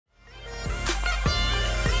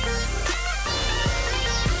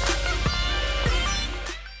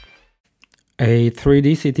A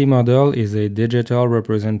 3D city model is a digital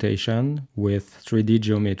representation with 3D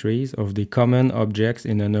geometries of the common objects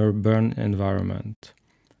in an urban environment.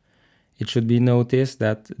 It should be noticed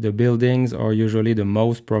that the buildings are usually the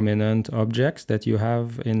most prominent objects that you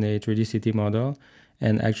have in a 3D city model,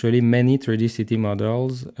 and actually many 3D city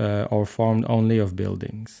models are formed only of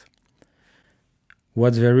buildings.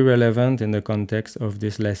 What's very relevant in the context of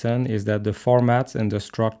this lesson is that the formats and the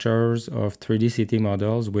structures of 3D city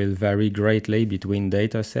models will vary greatly between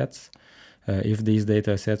datasets, if these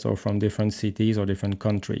datasets are from different cities or different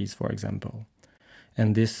countries, for example.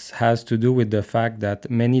 And this has to do with the fact that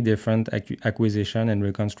many different acquisition and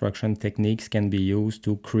reconstruction techniques can be used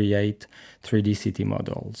to create 3D city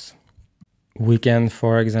models. We can,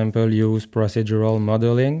 for example, use procedural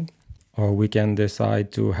modeling, or we can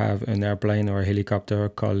decide to have an airplane or a helicopter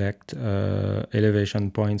collect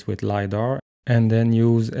elevation points with LiDAR, and then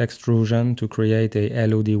use extrusion to create a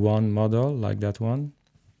LOD1 model like that one.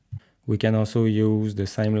 We can also use the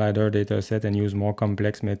same LiDAR dataset and use more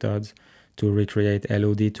complex methods to recreate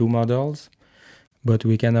LOD2 models. But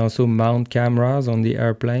we can also mount cameras on the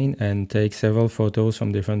airplane and take several photos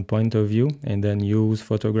from different points of view, and then use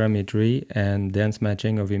photogrammetry and dense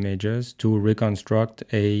matching of images to reconstruct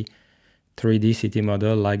a 3D city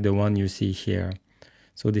model like the one you see here.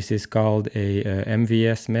 So this is called a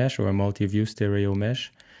MVS mesh, or a multi-view stereo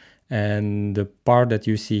mesh. And the part that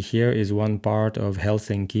you see here is one part of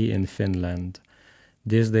Helsinki in Finland.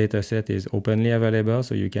 This dataset is openly available,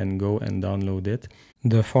 so you can go and download it.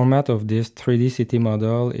 The format of this 3D city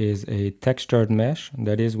model is a textured mesh.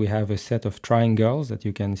 That is, we have a set of triangles that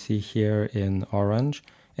you can see here in orange,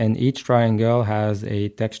 and each triangle has a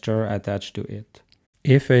texture attached to it.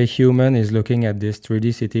 If a human is looking at this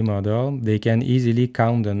 3D city model, they can easily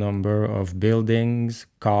count the number of buildings,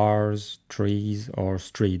 cars, trees, or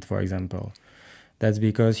street, for example. That's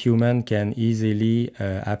because humans can easily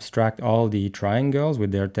abstract all the triangles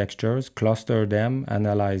with their textures, cluster them,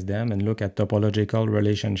 analyze them, and look at topological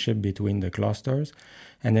relationship between the clusters,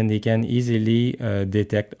 and then they can easily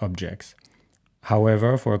detect objects.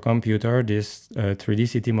 However, for a computer, this 3D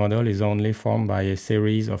city model is only formed by a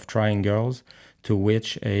series of triangles to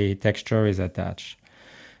which a texture is attached.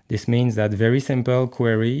 This means that very simple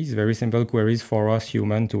queries for us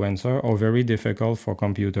humans to answer are very difficult for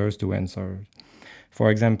computers to answer. For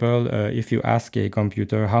example, if you ask a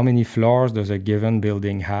computer how many floors does a given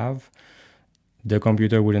building have, the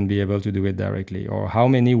computer wouldn't be able to do it directly. Or how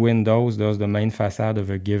many windows does the main facade of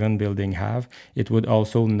a given building have, it would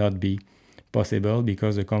also not be possible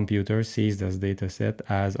because the computer sees this dataset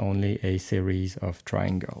as only a series of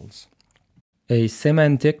triangles. A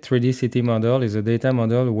semantic 3D city model is a data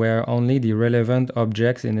model where only the relevant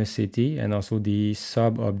objects in a city and also the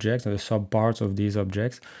sub-objects or the sub-parts of these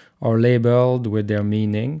objects are labeled with their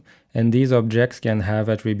meaning, and these objects can have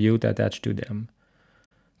attributes attached to them.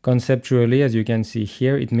 Conceptually, as you can see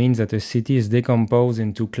here, it means that a city is decomposed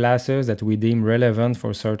into classes that we deem relevant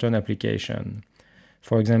for certain application.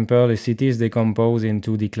 For example, a city is decomposed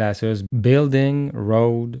into the classes building,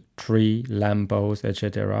 road, tree, lamppost,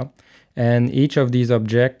 etc. And each of these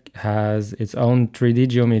objects has its own 3D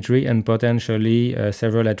geometry and potentially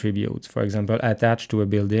several attributes. For example, attached to a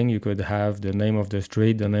building, you could have the name of the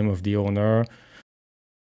street, the name of the owner.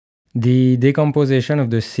 The decomposition of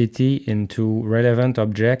the city into relevant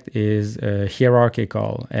objects is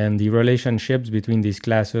hierarchical, and the relationships between these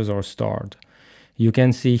classes are stored. You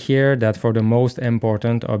can see here that for the most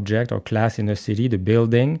important object or class in a city, the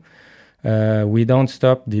building, we don't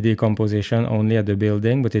stop the decomposition only at the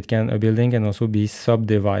building, but a building can also be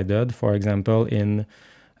subdivided, for example, in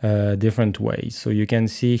different ways. So you can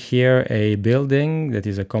see here a building that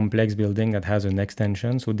is a complex building that has an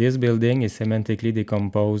extension. So this building is semantically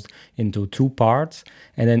decomposed into two parts,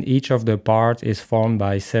 and then each of the parts is formed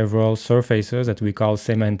by several surfaces that we call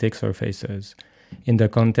semantic surfaces. In the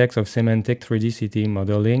context of semantic 3D city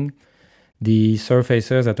modeling, the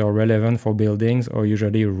surfaces that are relevant for buildings are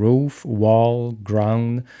usually roof, wall,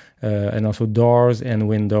 ground, and also doors and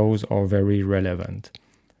windows are very relevant.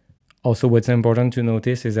 Also, what's important to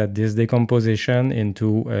notice is that this decomposition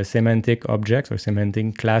into semantic objects or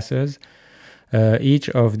semantic classes, each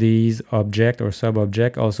of these object or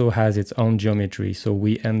sub-object also has its own geometry. So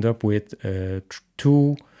we end up with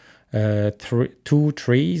two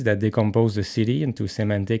trees that decompose the city into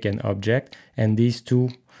semantic and object, and these two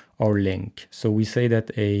are linked. So we say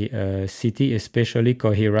that a city is spatially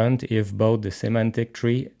coherent if both the semantic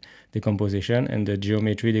tree decomposition and the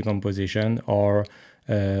geometry decomposition are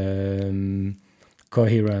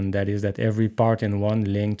coherent. That is, that every part in one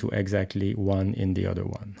linked to exactly one in the other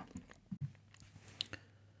one.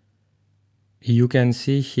 You can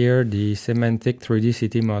see here the semantic 3D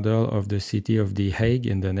city model of the city of The Hague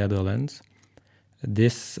in the Netherlands.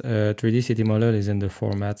 This 3D city model is in the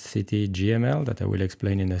format CityGML that I will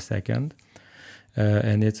explain in a second.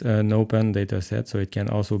 And it's an open dataset, so it can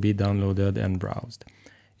also be downloaded and browsed.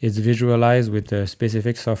 It's visualized with a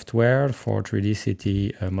specific software for 3D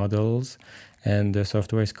city models, and the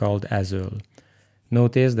software is called Azul.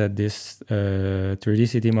 Notice that this 3D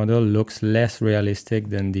city model looks less realistic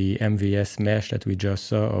than the MVS mesh that we just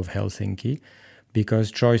saw of Helsinki, because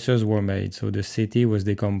choices were made. So the city was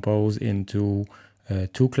decomposed into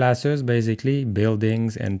two classes, basically,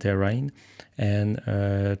 buildings and terrain, and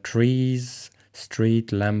trees,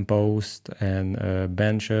 street, lamppost, and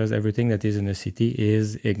benches, everything that is in a city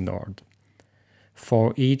is ignored.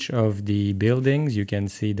 For each of the buildings, you can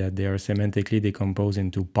see that they are semantically decomposed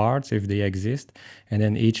into parts if they exist, and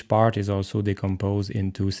then each part is also decomposed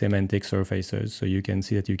into semantic surfaces. So you can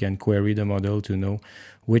see that you can query the model to know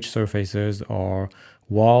which surfaces are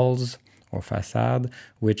walls or facade,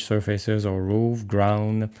 which surfaces are roof,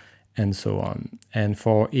 ground, and so on. And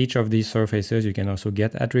for each of these surfaces, you can also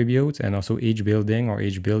get attributes, and also each building or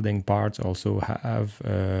each building parts also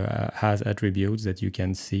has attributes that you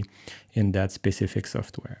can see in that specific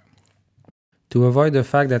software. To avoid the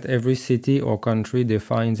fact that every city or country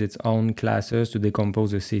defines its own classes to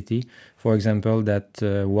decompose a city, for example, that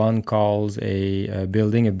one calls a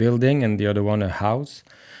building and the other one a house,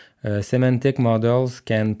 semantic models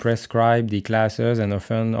can prescribe the classes and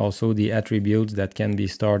often also the attributes that can be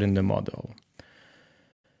stored in the model.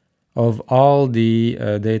 Of all the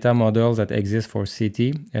data models that exist for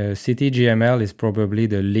city, CityGML is probably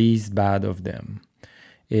the least bad of them.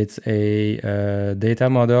 It's a data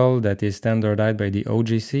model that is standardized by the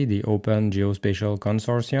OGC, the Open Geospatial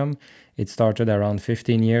Consortium. It started around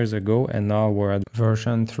 15 years ago, and now we're at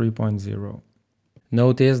version 3.0.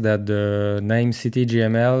 Notice that the name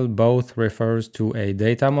CityGML both refers to a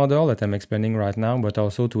data model that I'm explaining right now, but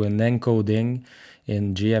also to an encoding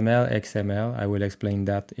in GML, XML. I will explain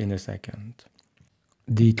that in a second.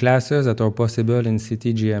 The classes that are possible in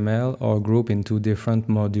CityGML are grouped into different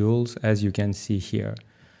modules, as you can see here.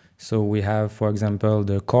 So we have, for example,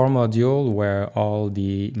 the core module where all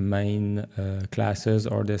the main classes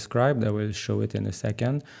are described. I will show it in a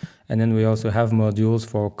second. And then we also have modules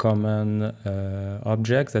for common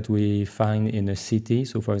objects that we find in a city.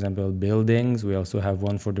 So for example, buildings. We also have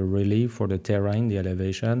one for the relief, for the terrain, the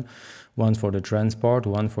elevation, one for the transport,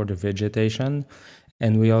 one for the vegetation.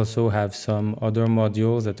 And we also have some other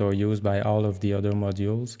modules that are used by all of the other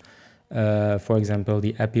modules. For example,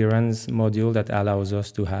 the appearance module that allows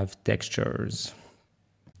us to have textures.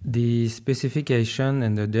 The specification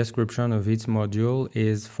and the description of each module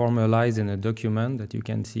is formalized in a document that you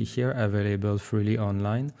can see here, available freely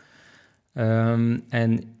online.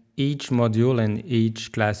 And each module and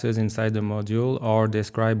each classes inside the module are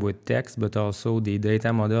described with text, but also the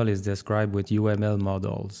data model is described with UML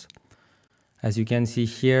models. As you can see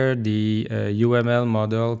here, the UML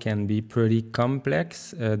model can be pretty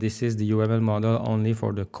complex. This is the UML model only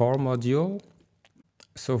for the core module.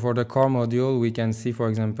 So for the core module, we can see, for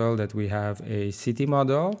example, that we have a city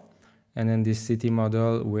model, and then this city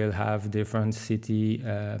model will have different city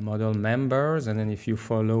model members. And then if you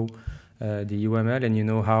follow the UML and you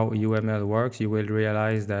know how UML works, you will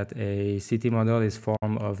realize that a city model is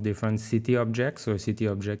formed of different city objects. So a city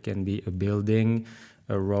object can be a building,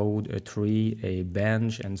 a road, a tree, a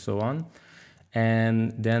bench, and so on.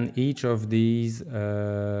 And then each of these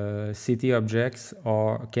city objects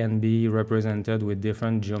can be represented with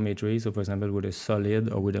different geometries. So for example, with a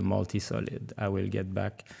solid or with a multi-solid. I will get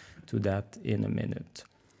back to that in a minute.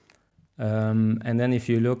 And then if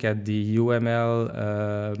you look at the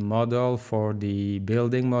UML model for the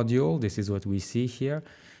building module, this is what we see here.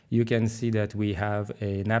 You can see that we have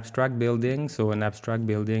an abstract building. So an abstract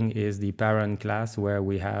building is the parent class where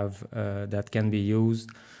we have that can be used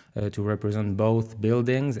to represent both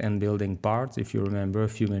buildings and building parts. If you remember, a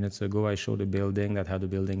few minutes ago, I showed a building that had a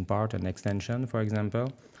building part, an extension, for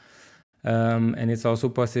example. And it's also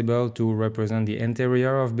possible to represent the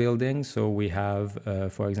interior of buildings. So we have,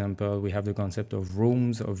 for example, we have the concept of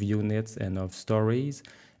rooms, of units, and of stories.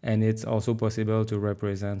 And it's also possible to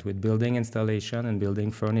represent with building installation and building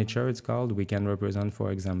furniture, it's called. We can represent,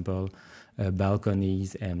 for example,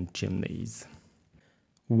 balconies and chimneys.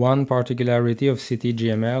 One particularity of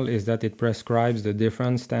CityGML is that it prescribes the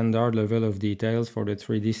different standard level of details for the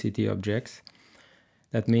 3D city objects.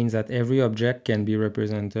 That means that every object can be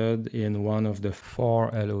represented in one of the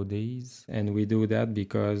 4 LODs, and we do that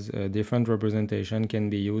because different representation can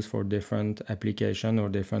be used for different application or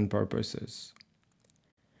different purposes.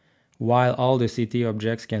 While all the city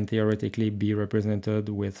objects can theoretically be represented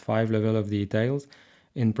with 5 levels of details,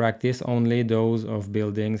 in practice only those of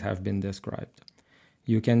buildings have been described.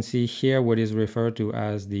 You can see here what is referred to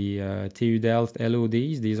as the TU Delft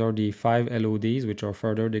LODs. These are the 5 LODs which are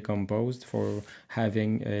further decomposed for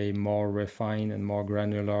having a more refined and more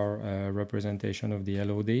granular representation of the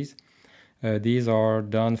LODs. These are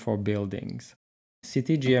done for buildings.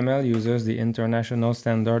 CityGML uses the international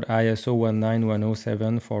standard ISO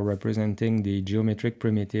 19107 for representing the geometric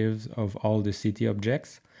primitives of all the city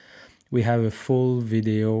objects. We have a full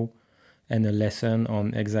video and a lesson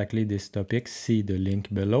on exactly this topic. See the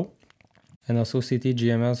link below. And also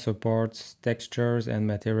CityGML supports textures and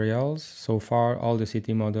materials. So far, all the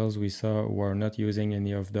city models we saw were not using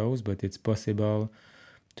any of those, but it's possible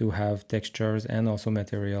to have textures and also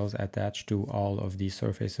materials attached to all of the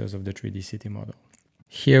surfaces of the 3D city model.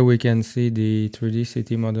 Here we can see the 3D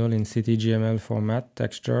city model in CityGML format,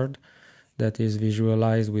 textured, that is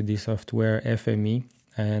visualized with the software FME.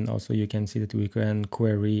 And also you can see that we can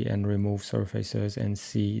query and remove surfaces and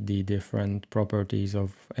see the different properties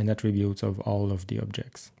of and attributes of all of the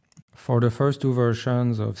objects. For the first 2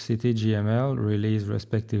 versions of CityGML, released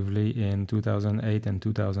respectively in 2008 and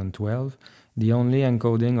 2012, the only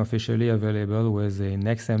encoding officially available was an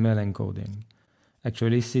XML encoding.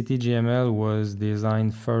 Actually, CityGML was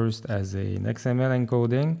designed first as an XML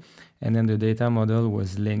encoding, and then the data model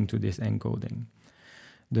was linked to this encoding.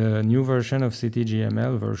 The new version of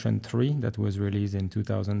CityGML, version 3, that was released in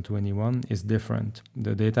 2021, is different.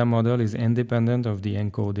 The data model is independent of the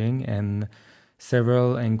encoding, and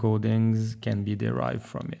several encodings can be derived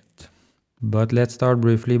from it. But let's start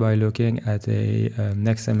briefly by looking at an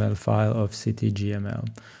XML file of CityGML.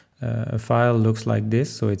 A file looks like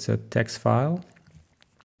this, so it's a text file.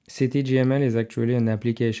 CityGML is actually an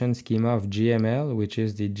application schema of GML, which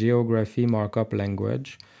is the geography markup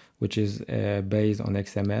language, which is based on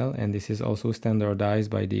XML, and this is also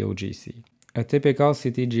standardized by the OGC. A typical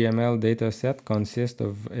CityGML dataset consists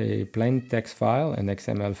of a plain text file, an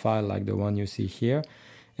XML file like the one you see here,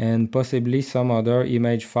 and possibly some other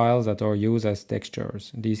image files that are used as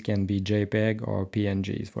textures. These can be JPEG or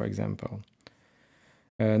PNGs, for example.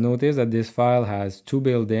 Notice that this file has 2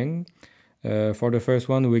 buildings. For the first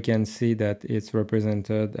one, we can see that it's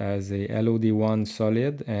represented as a LOD1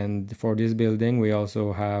 solid, and for this building we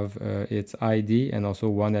also have its ID and also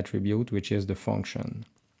one attribute, which is the function.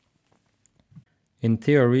 In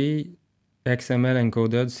theory, XML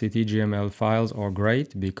encoded CityGML files are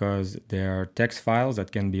great because they are text files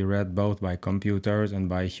that can be read both by computers and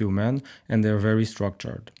by humans, and they're very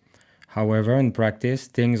structured. However, in practice,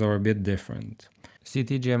 things are a bit different.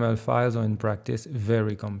 CityGML files are in practice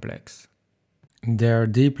very complex. They're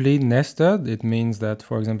deeply nested. It means that,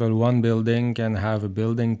 for example, one building can have a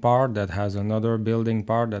building part that has another building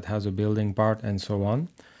part that has a building part, and so on.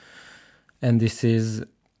 And this is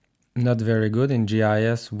not very good. In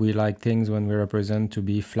GIS, we like things when we represent to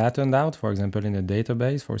be flattened out. For example, in a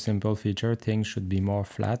database, for simple feature, things should be more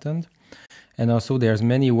flattened. And also, there's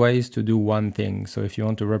many ways to do one thing. So if you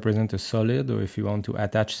want to represent a solid, or if you want to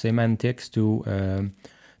attach semantics to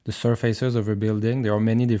the surfaces of a building, there are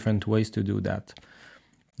many different ways to do that.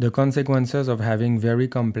 The consequences of having very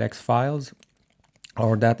complex files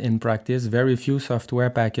are that in practice, very few software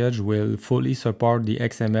packages will fully support the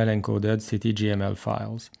XML encoded CityGML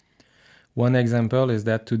files. One example is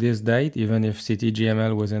that to this date, even if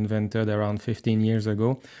CityGML was invented around 15 years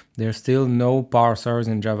ago, there's still no parsers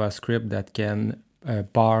in JavaScript that can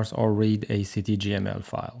parse or read a CityGML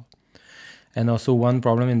file. And also one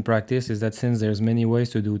problem in practice is that since there's many ways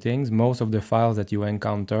to do things, most of the files that you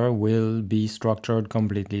encounter will be structured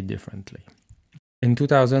completely differently. In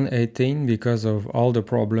 2018, because of all the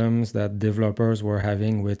problems that developers were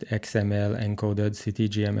having with XML encoded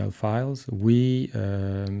CityGML files, we,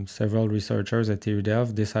 several researchers at TU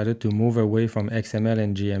Delft, decided to move away from XML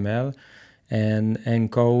and GML and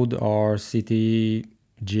encode our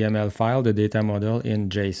CityGML file, the data model, in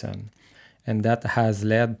JSON. And that has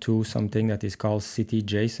led to something that is called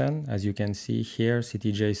CityJSON. As you can see here,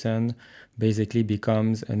 CityJSON basically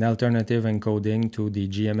becomes an alternative encoding to the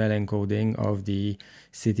GML encoding of the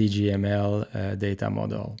CityGML data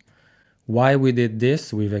model. Why we did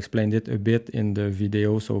this, we've explained it a bit in the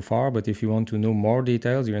video so far, but if you want to know more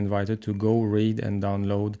details, you're invited to go read and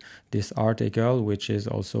download this article, which is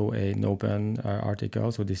also an open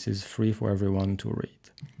article, so this is free for everyone to read.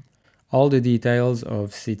 All the details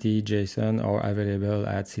of CityJSON are available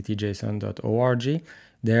at cityjson.org.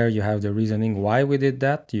 There you have the reasoning why we did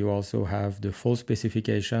that. You also have the full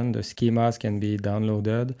specification. The schemas can be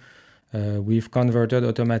downloaded. We've converted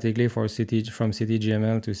automatically from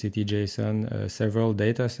CityGML to CityJSON several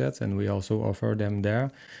data sets, and we also offer them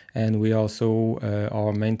there. And we also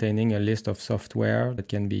are maintaining a list of software that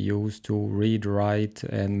can be used to read, write,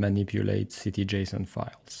 and manipulate CityJSON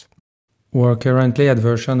files. We're currently at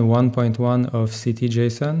version 1.1 of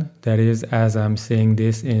CityJSON. That is, as I'm saying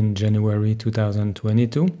this in January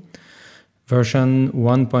 2022. Version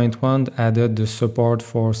 1.1 added the support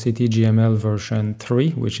for CityGML version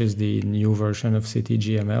 3, which is the new version of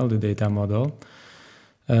CityGML, the data model.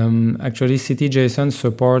 Actually, CityJSON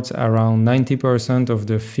supports around 90% of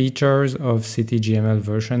the features of CityGML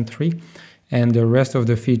version 3, and the rest of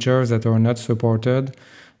the features that are not supported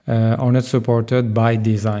by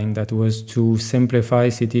design. That was to simplify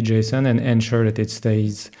CityJSON and ensure that it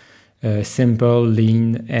stays simple,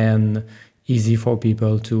 lean, and easy for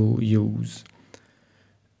people to use.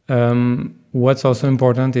 What's also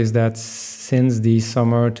important is that since the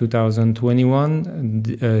summer 2021,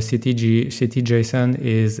 CityJSON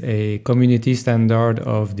is a community standard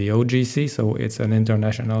of the OGC, so it's an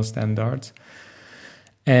international standard.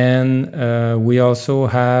 And we also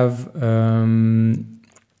have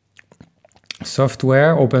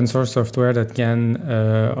open source software that can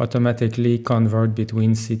automatically convert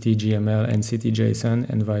between CityGML and CityJSON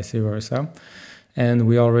and vice versa. And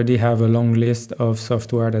we already have a long list of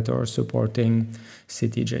software that are supporting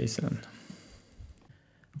CityJSON.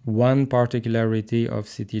 One particularity of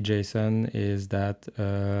CityJSON is that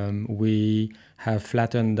we have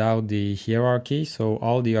flattened out the hierarchy. So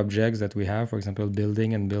all the objects that we have, for example,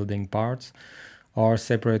 building and building parts, are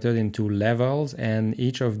separated into levels, and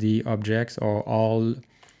each of the objects are all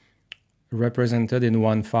represented in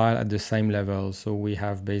one file at the same level. So we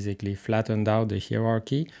have basically flattened out the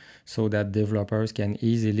hierarchy so that developers can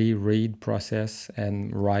easily read, process,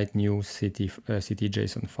 and write new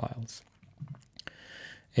CityJSON files.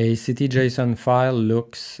 A CityJSON file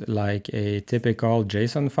looks like a typical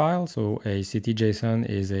JSON file. So a CityJSON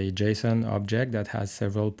is a JSON object that has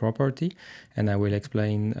several properties, and I will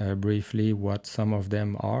explain briefly what some of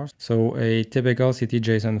them are. So a typical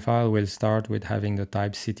CityJSON file will start with having the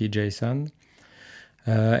type CityJSON,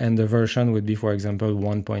 and the version would be, for example,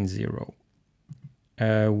 1.0.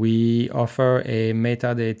 We offer a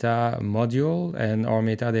metadata module, and our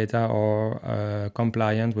metadata are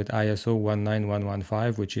compliant with ISO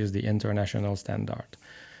 19115, which is the international standard.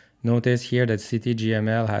 Notice here that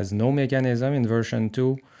CityGML has no mechanism in version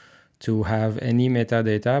 2 to have any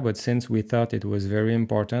metadata, but since we thought it was very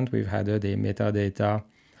important, we've added a metadata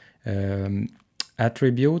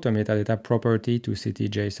attribute, a metadata property to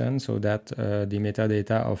CityJSON, so that the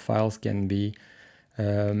metadata of files can be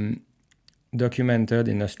documented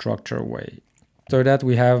in a structured way. After that,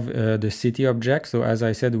 we have the city objects. So as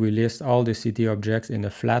I said, we list all the city objects in a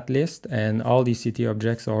flat list, and all these city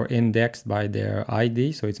objects are indexed by their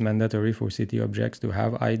ID. So it's mandatory for city objects to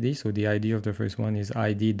have ID. So the ID of the first one is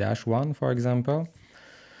ID-1, for example.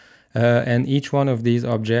 And each one of these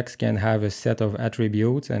objects can have a set of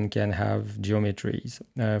attributes and can have geometries.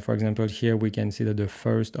 For example, here we can see that the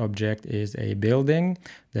first object is a building,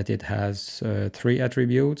 that it has 3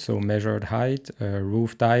 attributes, so measured height,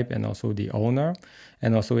 roof type, and also the owner.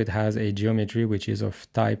 And also it has a geometry which is of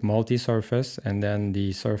type multi-surface, and then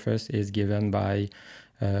the surface is given by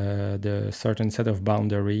the certain set of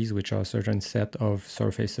boundaries, which are a certain set of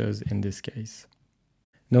surfaces in this case.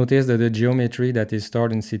 Notice that the geometry that is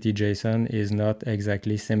stored in CityJSON is not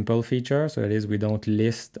exactly simple feature. So that is, we don't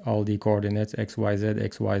list all the coordinates XYZ,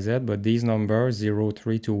 XYZ, but these numbers 0,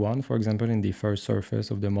 3 to 1, for example, in the first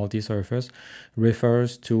surface of the multi-surface,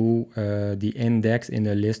 refers to the index in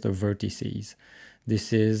a list of vertices.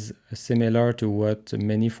 This is similar to what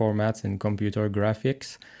many formats in computer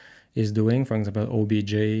graphics is doing. For example,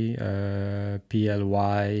 OBJ,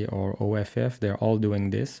 PLY, or OFF, they're all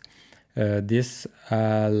doing this. This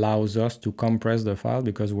allows us to compress the file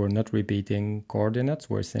because we're not repeating coordinates,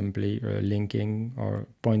 we're simply linking or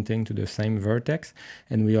pointing to the same vertex,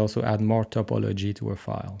 and we also add more topology to a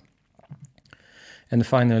file. And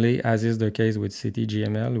finally, as is the case with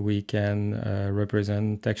CityGML, we can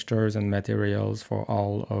represent textures and materials for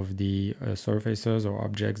all of the surfaces or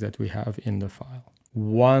objects that we have in the file.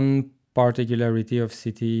 One particularity of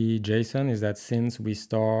CityJSON is that since we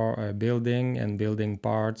store building and building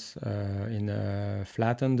parts in a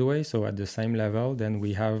flattened way, so at the same level, then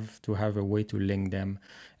we have to have a way to link them.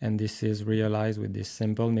 And this is realized with this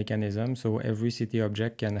simple mechanism. So every city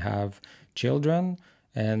object can have children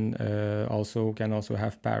and can also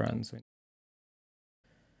have parents.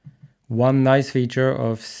 One nice feature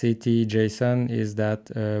of CityJSON is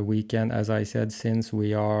that we can, as I said, since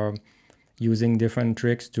we are using different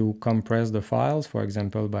tricks to compress the files, for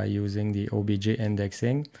example, by using the OBJ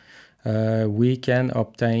indexing, we can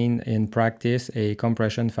obtain in practice a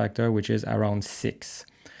compression factor which is around 6.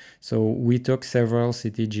 So we took several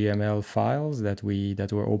CTGML files that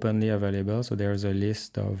were openly available. So there's a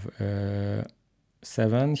list of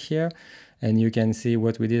 7 here, and you can see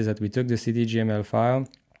what we did is that we took the CTGML file,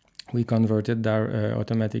 we converted that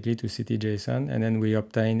automatically to CTJSON, and then we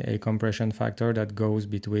obtain a compression factor that goes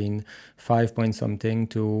between 5 point something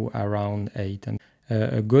to around 8. And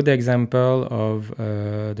a good example of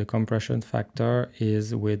the compression factor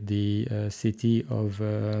is with the city of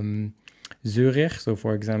Zurich. So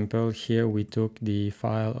for example, here we took the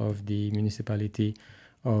file of the municipality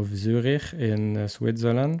of Zurich in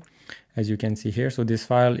Switzerland, as you can see here. So this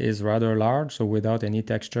file is rather large, so without any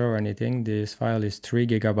texture or anything, this file is 3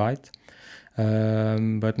 GB.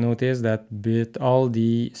 But notice that with all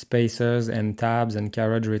the spaces and tabs and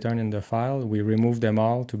carriage return in the file, we removed them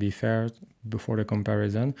all to be fair before the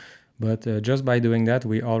comparison. But just by doing that,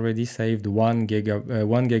 we already saved 1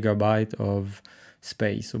 gigabyte of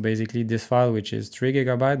space. So basically this file, which is 3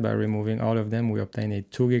 GB, by removing all of them, we obtain a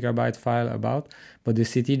 2 GB file about. But the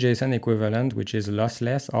CTJSON equivalent, which is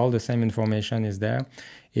lossless, all the same information is there,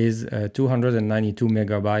 is 292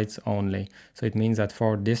 megabytes only. So it means that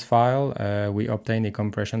for this file, we obtain a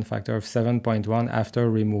compression factor of 7.1 after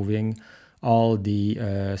removing all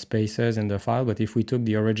the spaces in the file. But if we took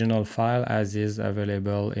the original file as is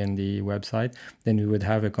available in the website, then we would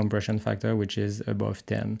have a compression factor which is above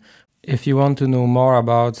 10. If you want to know more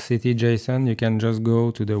about CTJSON, you can just go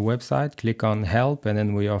to the website, click on help, and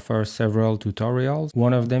then we offer several tutorials.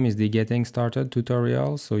 One of them is the getting started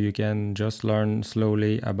tutorial, so you can just learn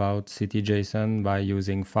slowly about CTJSON by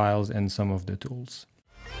using files and some of the tools.